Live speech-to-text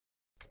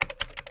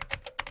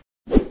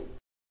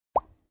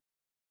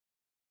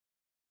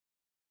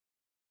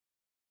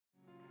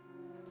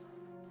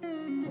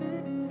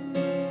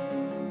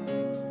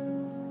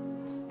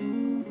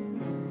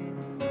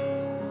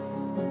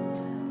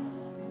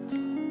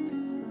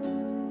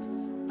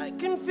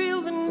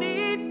feel the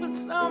need for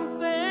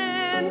something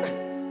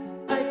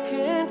I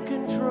can't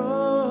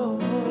control.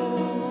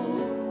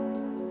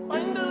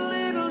 Find a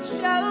little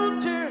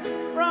shelter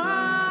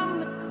from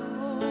the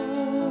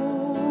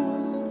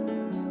cold.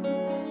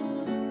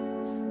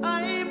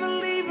 I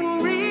believe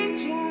in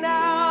reaching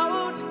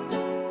out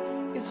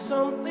if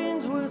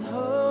something's worth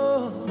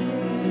holding.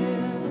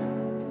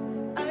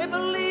 I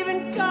believe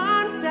in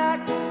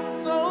contact,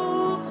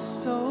 soul to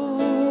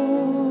soul.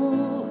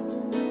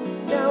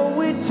 Now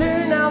we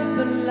turn out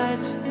the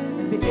lights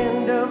at the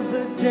end of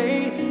the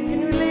day.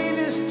 Can we lay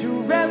this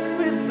to rest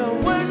with the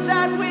words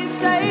that we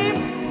say?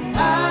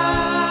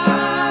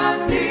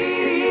 I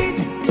need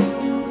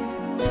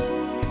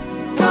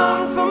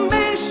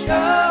confirmation.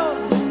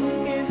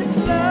 Is it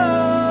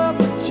love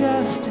or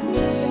just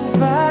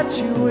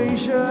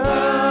infatuation?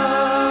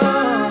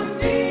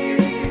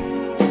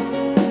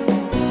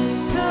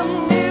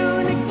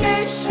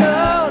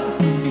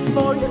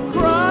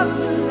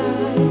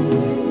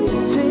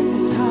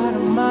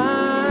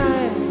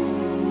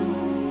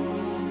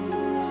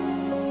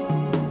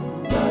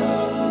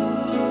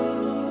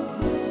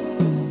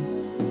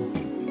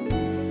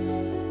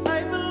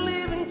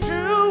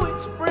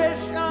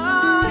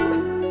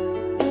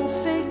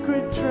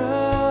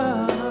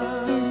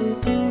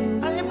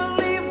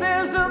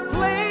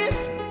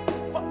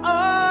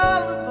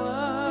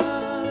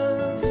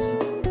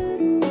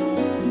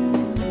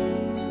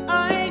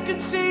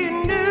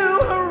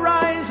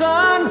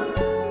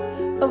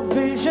 A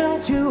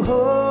vision to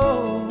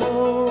hold.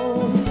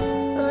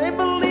 I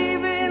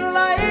believe in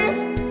life,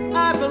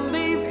 I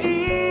believe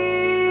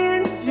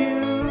in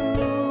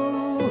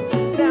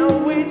you. Now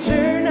we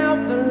turn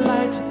out the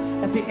lights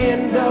at the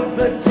end of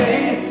the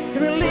day.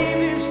 Can we lay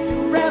this to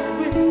rest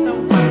with the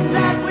words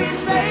that we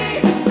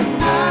say?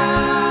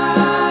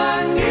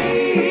 I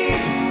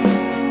need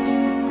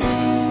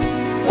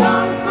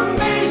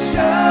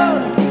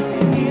confirmation.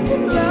 Is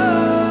it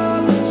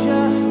love or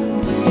just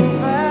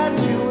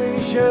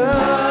infatuation?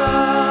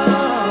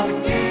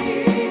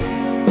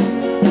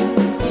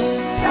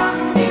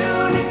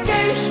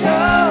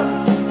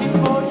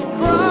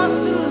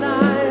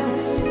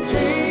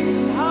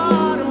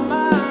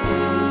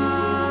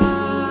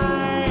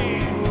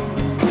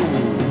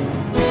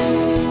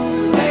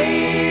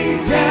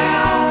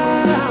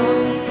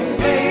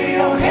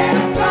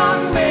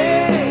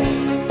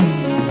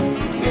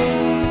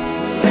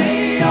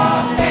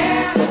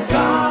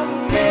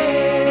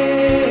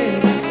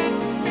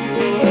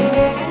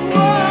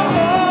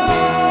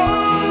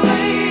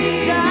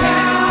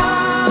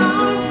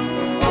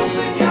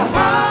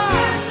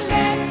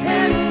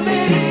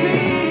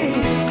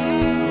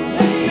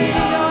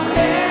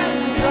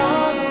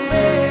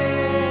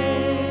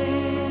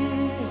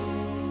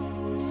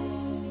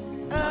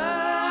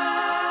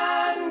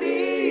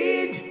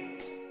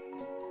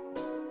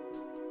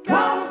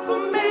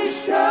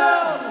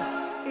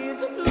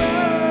 Is it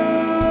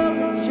love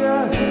or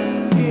just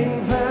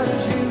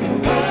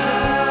infatuation?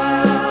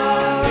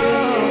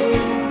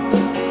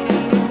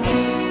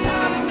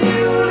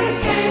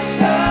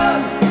 Communication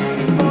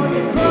before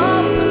you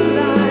cross the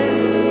line.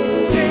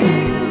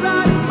 Changes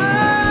on your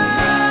mind.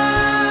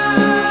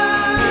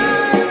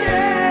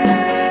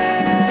 Yeah.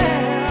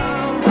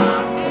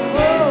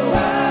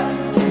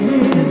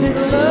 Is it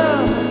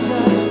love or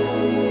just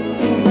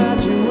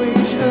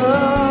infatuation?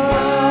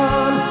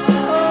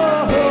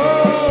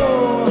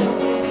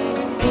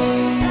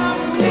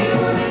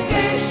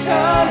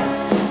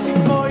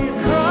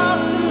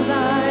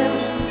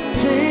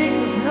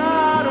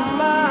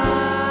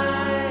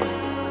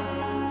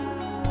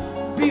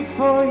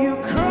 Before you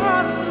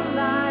cross the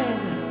line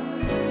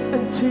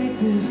and take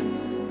this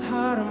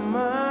heart of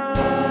mine.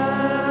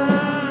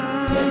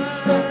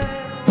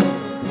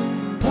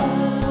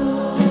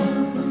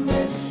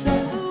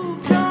 Confirmation. Ooh,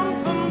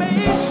 confirmation.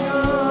 Confirmation.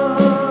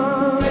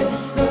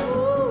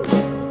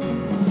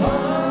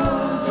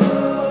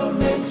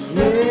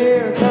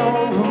 Yeah,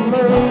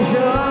 confirmation.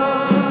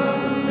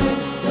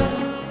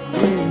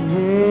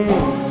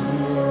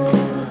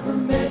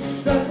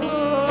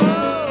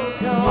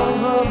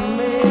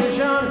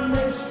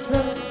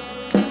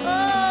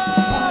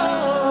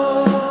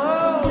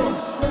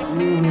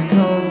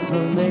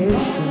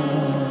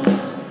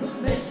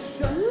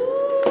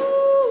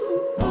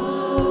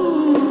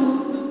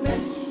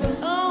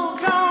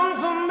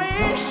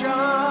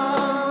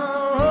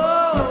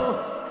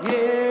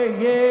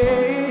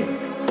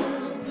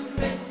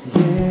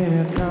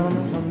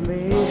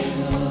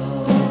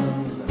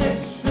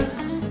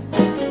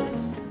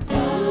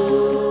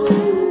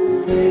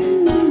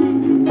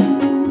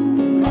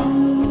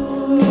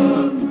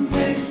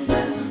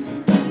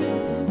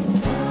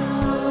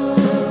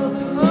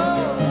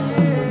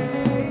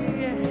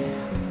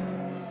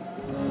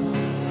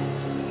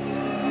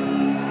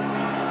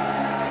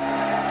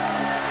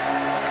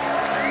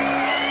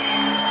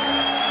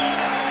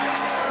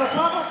 The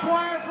Papa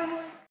Choir from